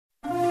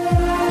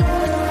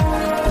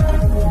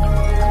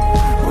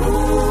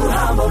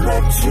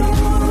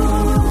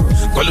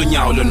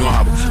Kolunyawo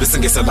lonwabo bese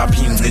ngeselapha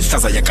ingci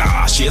ihlaza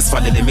yakashi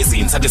esivalele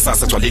emizini sathi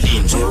sasa gcwale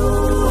linje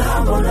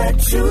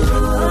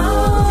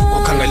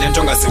ukhangele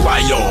into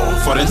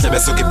ongaziwayo for endlebe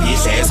esuke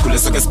ibhidle esikhule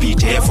esuke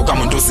esibhidef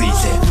ukamuntu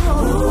uzidle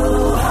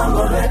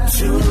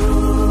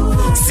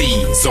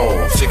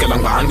sizo fikela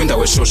ngani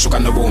kwindawo eshushu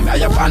kanobomi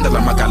ayabanda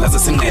la magala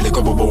zesinqele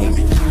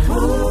kobobomi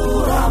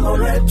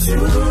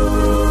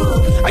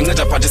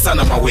anceda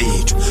phathisana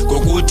mawethu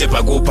ngokude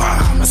bhakupha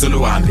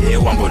masoluhambe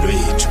uhambo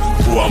lwethu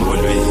uhambo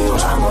lwethu.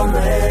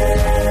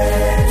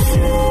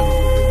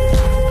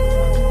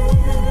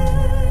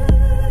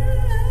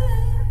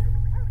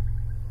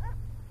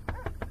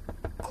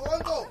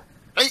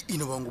 Hey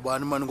inoba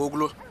ngubani mani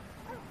ngokulo?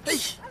 Hey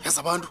yazi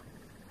abantu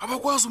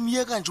abakwazi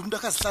umyeka nje umuntu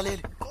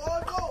akazihlalele.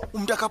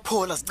 Umuntu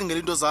akaphola sicingele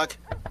into zakhe.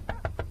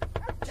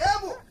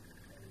 Yebo.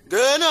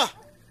 Ngena.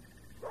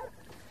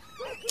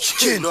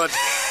 Not.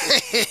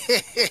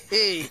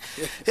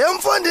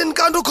 Emfondini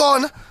kanti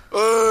ukhona?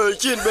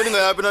 Tyini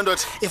beningayapi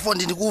nandoda?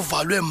 Efondini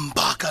kuvalwe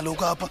mbaka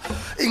lokapha.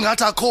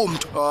 Ingathi akho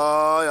umuntu.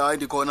 Hayi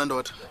ndikhona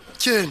ndoda.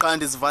 Tyini? Xa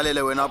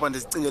ndizivalele wena apha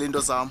ndizicingele into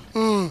zami.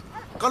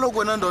 Kaloku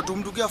wena ndoda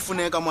umuntu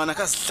kuyafuneka mana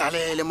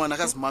akazihlalele mana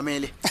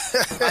akazimamele.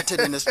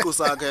 Athende nesiqu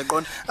sakhe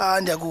yaqona.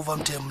 Ndiyakuva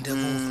Mthembu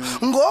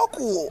ndiyakuva.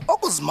 Ngoku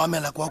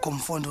okuzimamela kwakho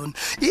Mfondini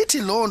ithi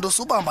lo nto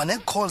subamba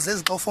necalls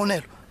ezixa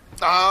ufonelwa.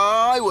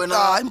 Hayi wena.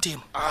 Hayi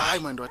Mthembu. Hayi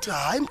mandoda.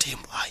 Hayi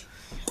Mthembu hayi.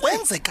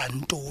 Kwenzeka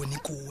ntoni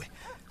kuwe?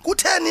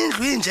 Kutheni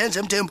indlu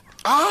inje Mthembu?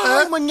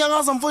 Hayi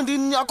manyangaza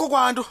Mfondini akho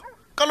kwanto.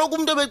 Kaloku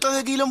umuntu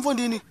ebexakekile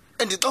Mfondini.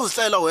 Endixa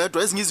uzihlayela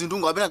wedwa ezinye izinto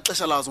ungabe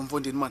naxesha lazo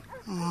Mfondini man.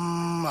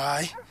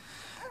 Hayi.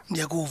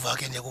 Ndiyakuva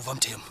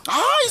Mthembu.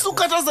 Hayi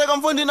sukhathazeka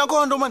Mfondini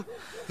akho nto man.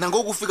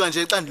 Nangoku ufika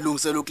nje xa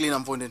ndilungisela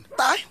uclean Mfondini.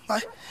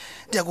 Hayi.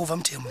 Ndiyakuva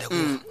Mthembu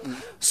ndiyakuva.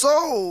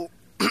 So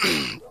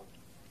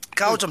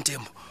Couch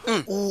Mthembu.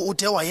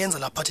 Ude wayenza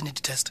la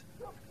paternity test.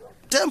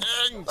 Mthembu.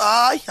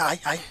 Hayi.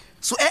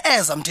 So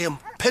eza Mthembu.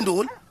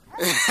 Phendula.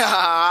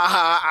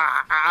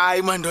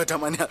 Hayi mandoda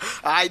man.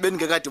 Hayi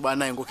beningekadibana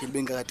naye ngokhili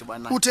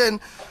beningekadibana naye. Utheni?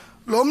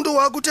 Lo muntu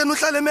wakho utheni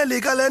uhlala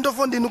eMelika lento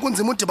Mfondini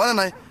kunzima udibana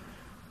naye?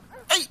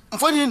 Hey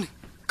Mfondini.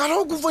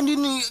 Kaloku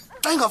Mfondini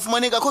xa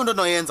ingafumaneka akho nto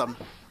noyenza mina.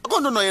 Akho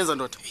nto noyenza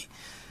ndoda.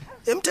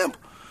 Mthembu.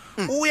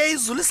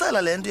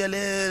 Uyayizulisela lento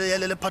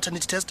yale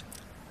paternity test?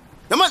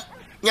 Yaman,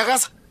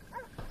 nyakasa.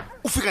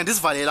 Ufika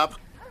ndisivalele lapha.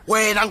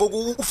 Wena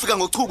ngoku ufika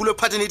ngochuku le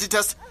paternity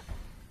test.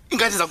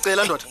 Ingathi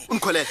zakucela ndoda,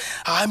 undikholele.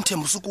 Hayi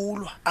Mthembu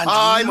usukulwa.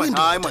 Hayi man.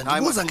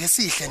 Ndibuza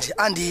ngesihle nje,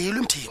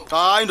 andiyilwi Mthembu.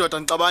 Hayi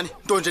ndoda ngixabani,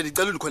 nto nje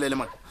ndicela undikholele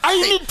man.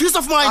 I need peace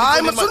of mind.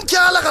 Hayi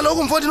masunityhala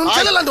kaloku Mfondini,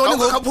 unityhalela ntoni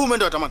ngoku? Khaphume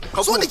ndoda man.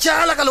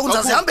 Sunityhala kaloku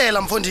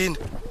ndizazihambela Mfondini.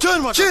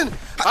 Tyhini.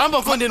 Hamba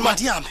Mfondini man.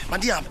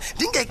 Mandihambe.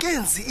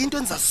 Ndingekenzi into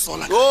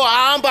endizazisola. Oh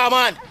hamba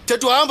man.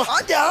 Thethu hamba.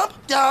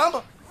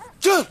 Ndiyahamba.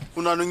 Tyhini,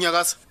 unani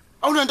unyakasa.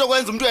 Awunanto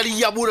kwenza umuntu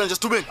uyaliyabula nje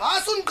sithubeni.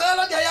 Hayi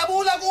sundiqela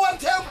ndiyayabula kuwe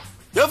Mthembu.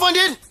 Ye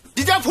Mfondini,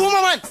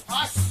 ndiyaphuma man.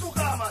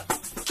 Asuka man.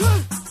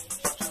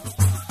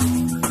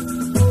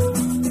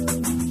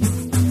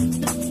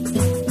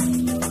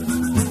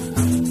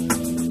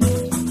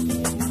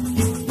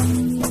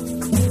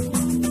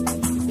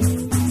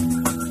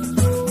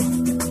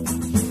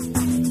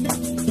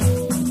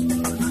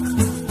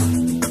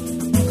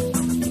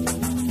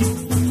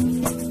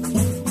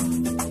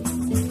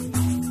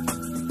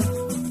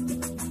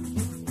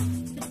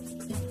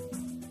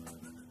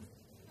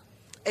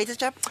 Hey,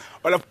 chap.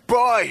 Hola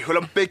boy,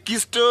 hola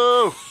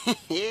mpekisto.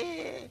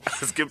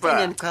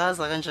 Skipper.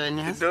 Ngiyachaza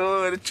kanjani yazi?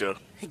 No, Joe.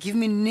 Give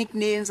me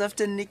nicknames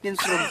after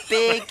nicknames from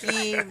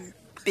Becky,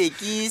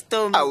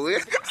 Pekisto.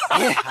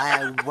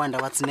 I wonder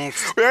what's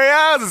next.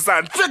 Uyayazi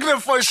son, pick them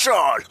for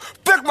sure.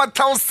 Pick my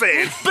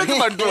thousand, pick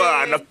my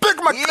duana, pick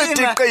my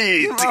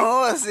qiti.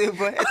 Oh,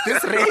 boy, at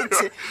this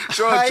rate.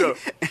 Sure.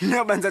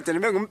 No banza tell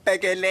me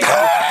ngumpekele.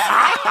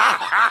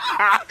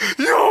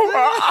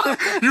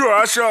 You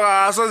are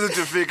sure so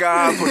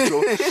zifika apho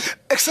Joe.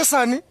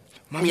 Eksasani?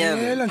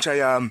 Mamela nje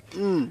yami.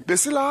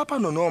 Besilapha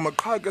nonoma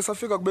qha ke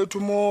safika kubethu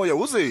umoya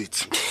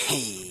uzithi.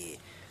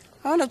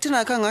 Awuna kuthina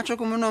akha ngatsho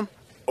kumunoma.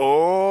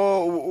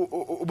 Oh,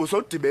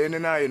 ubusodibene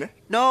naye ne?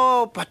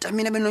 No, but I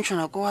mean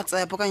benoshona ku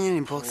WhatsApp okanye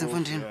inbox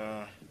Mfondini.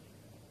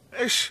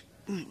 Eish.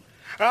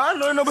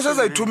 No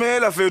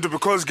busazayithumela fethu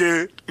because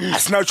ke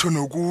asinatsho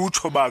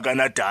nokutsho baka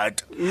na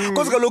data.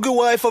 Because kaloku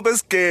iWi-Fi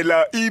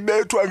besigela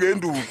ibethwa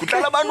ngenduku.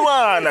 Kuhlala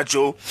abantwana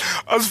Joe.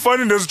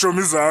 Asifani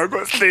nezijomi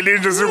zakho. Sihleli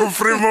nje siku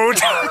free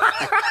mode.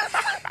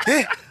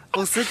 Hey,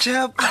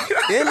 chap.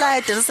 Hey,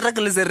 light, this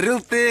struggle is a real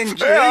thing.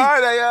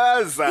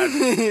 Yes.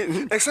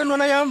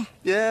 Eksanwana yam.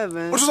 Yeah,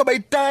 man. Usuzoba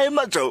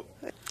itime Joe.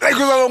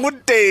 Ekuza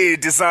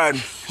ngudate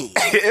son.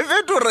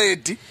 Efethu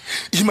ready.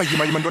 Yima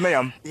ntona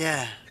yam.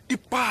 Yeah.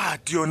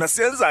 Ipati yona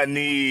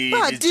siyenzani?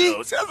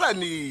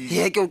 Siyenzani?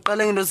 Yeke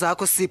uqale ngento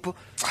zakho Sipho.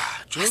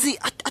 See,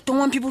 I don't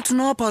want people to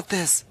know about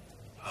this.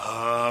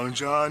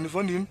 Njani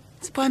Mfondini?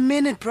 It's by a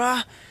minute,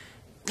 bruh.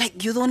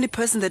 Like, you're the only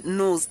person that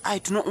knows. I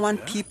do not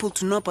want people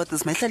to know about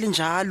this. Mayihlale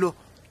njalo.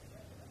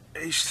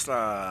 Eish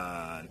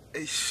son.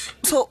 Eish.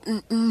 So,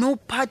 no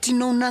party,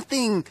 no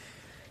nothing.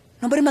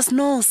 Nobody must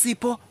know,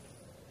 Sipho.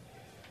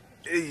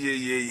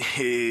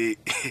 Hey,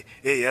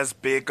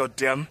 yasibheka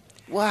damn.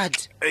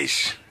 What?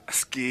 Eish,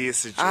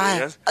 askisi Ah,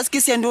 nje.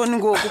 asikisi yantoni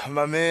ngoku?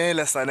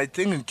 Mamela sana, I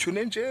think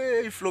ngithune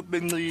nje iflop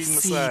bencini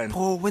sana.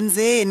 Sipho,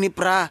 wenzeni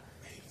bra?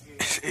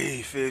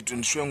 Hey fethu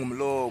nishwe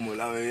ngumlomo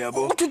lawe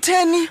yabo. Uthi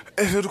utheni?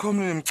 Fethu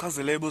khomini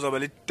ngichazele ibuzaba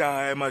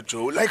litaya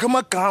emajo. Like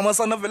amagama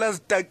sana vela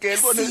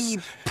zitakela bona.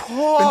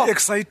 Sipho.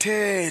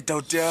 Excited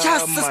out there.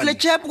 Just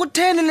sislejepa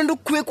kutheni lento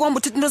kukhwe kwamba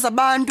uthetha into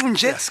zabantu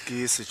nje.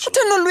 Askisi nje.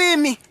 Utheni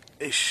nolwimi?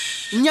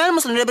 Eish. Inyani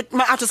masanele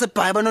ma-athi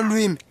sebhayibha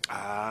nolwimi.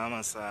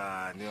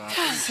 Masani.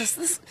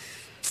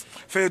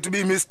 Fethu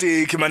be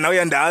mistake man, now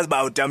uyandazi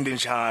ba udamned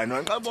njani.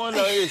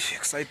 Ngixabona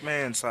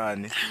excitement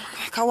sani.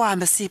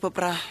 Khawahambe Sipho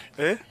bra.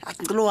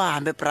 Ngicela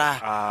uhambe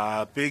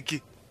bra.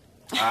 Becky.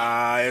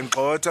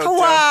 Ngixotha.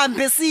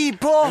 Khawahambe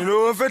Sipho.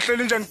 No,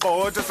 mfehlele nje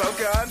ngixotha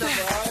sawukuyanda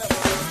baya.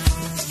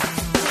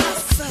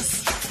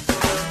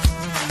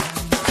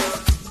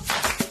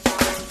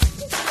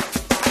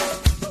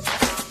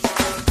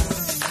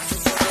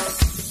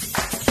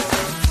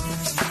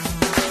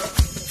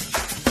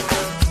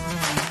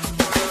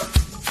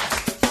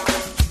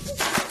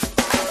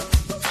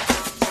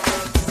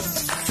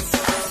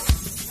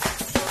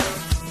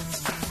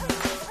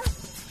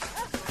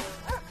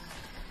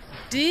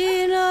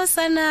 Dino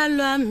sana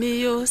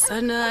lwami yo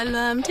sana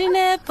lwam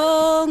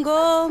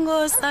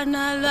dinebhongo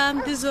sana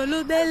lwam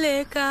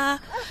dizolubeleka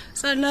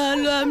sana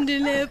lwam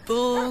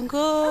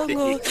dinebhongo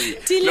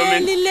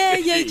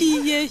dilelile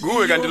ye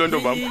kuwe kanti lo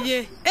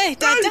ntombami hey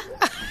tata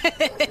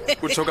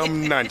kutsho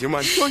kamnandi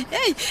man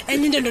hey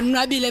enye into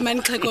ndonwabile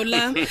man xhego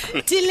lam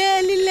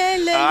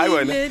dilelile hayi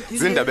wena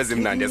zindaba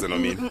ezimnandi ezo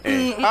nomini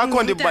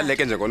akho nto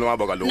ibaleke nje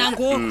ngonwabo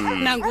kaloku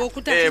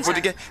nangoku tata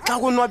futhi ke xa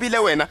kunwabile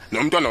wena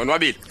nomntwana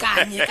onwabile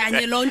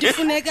kanye lonto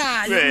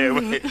ifunekayo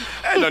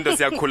lo nto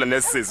siyakhula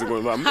nesisizi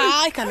ngomama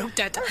hayi kaloku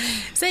tata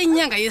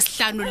seyinyanga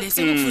yesihlanu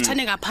lesi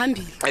kufutshane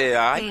ngaphambili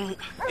hayi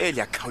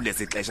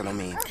liyakhawuleza ixesha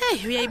nomini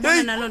hey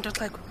uyayibona naloo nto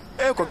xhego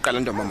kokuqala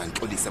ntombama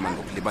ndixolise manje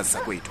ngokulibazisa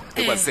kwethu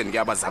ekwaziseni ke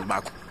abazali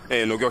bakho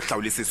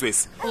nokuyohlawulisa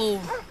iswesi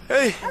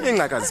hey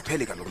ingxaka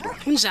zipheli kaloku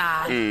ntombi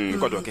njani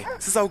kodwa ke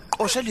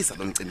sizawuqoshelisa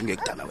lo mcimbi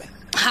ngekudala wena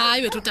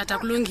hayi wethu tata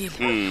kulungile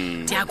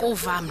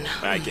ndiyakuva mna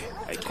hayi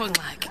akho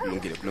ngxaki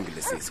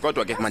kulungile sisi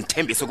kodwa ke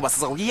mandithembise ukuba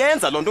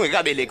sizawuyenza lo nto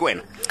ungekabeleki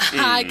wena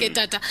hayi ke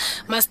tata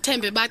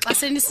masithembe ba xa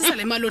senisisa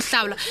le mali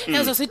ohlawula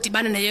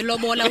ezosidibana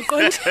neyelobola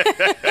uqonde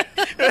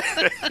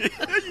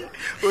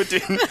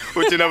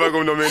uthina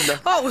bakomnomenda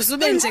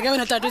usube nje ke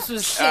wena tata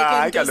usuzihleke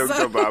hayi kaloku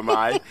ntombama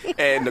hayi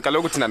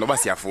kaloku thina noba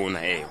siyafuna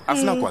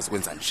asinakwazi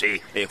ukwenza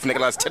nje kufuneka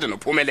la sithethe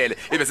nophumelele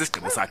ibe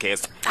sisigqibo sakhe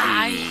eso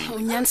hayi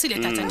unyanisile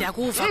tata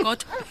ndiyakuva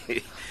kodwa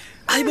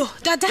hayibo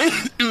tata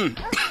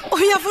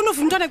uyafuna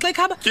uva umntwana xa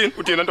ekhaba tyhini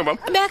uthina ntombama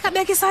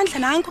beka isandla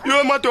nanko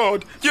yo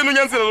madoda tyhini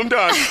unyanisile lo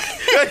mntana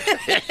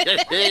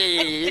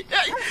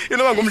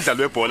inoba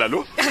ngumdlalo webhola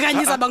lo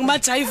kanye izaba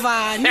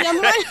ngumajayivani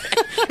uyambona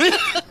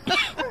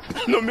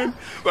nomini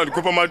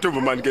wandikhupha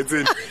amathumbu mani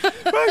ngetsini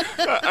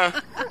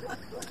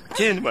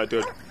tyhini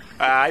madoda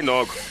hayi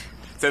noko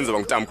senzoba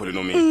ngutamkhulu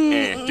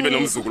nomini ndibe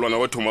nomzukulwana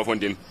wothuma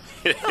fondini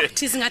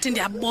thi singathi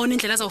ndiyabona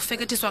indlela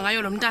azawufekethiswa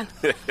ngayo lo mntana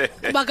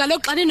kuba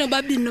kaloku xa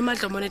ninobabini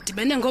nomadlomane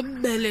dibene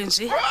ngobubele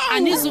nje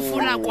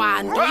anizufuna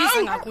kwanto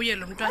ize ngakuye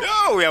lo mntwana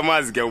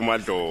uyamazi ke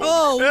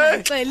umadlomo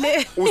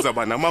uxele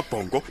uzaba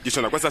namabhongo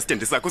ndisho nakwesa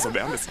stendi sakho uzobe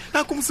hambisa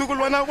nakho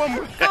umzukulwana kwam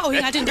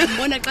ingathi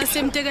ndiyambona xa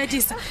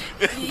semteketisa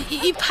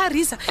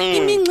ipharisa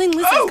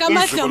imincincisi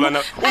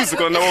zikamadlomo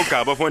umzukulwana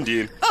wogaba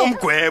fondini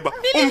umgweba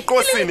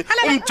umqosini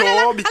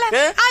umjobi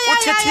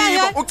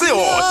uthithiba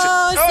ucihoshe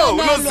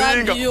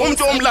unozinga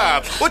umntu omla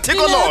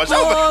uthiko lodla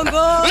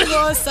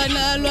bongo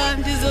sana lwam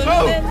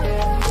ndizolule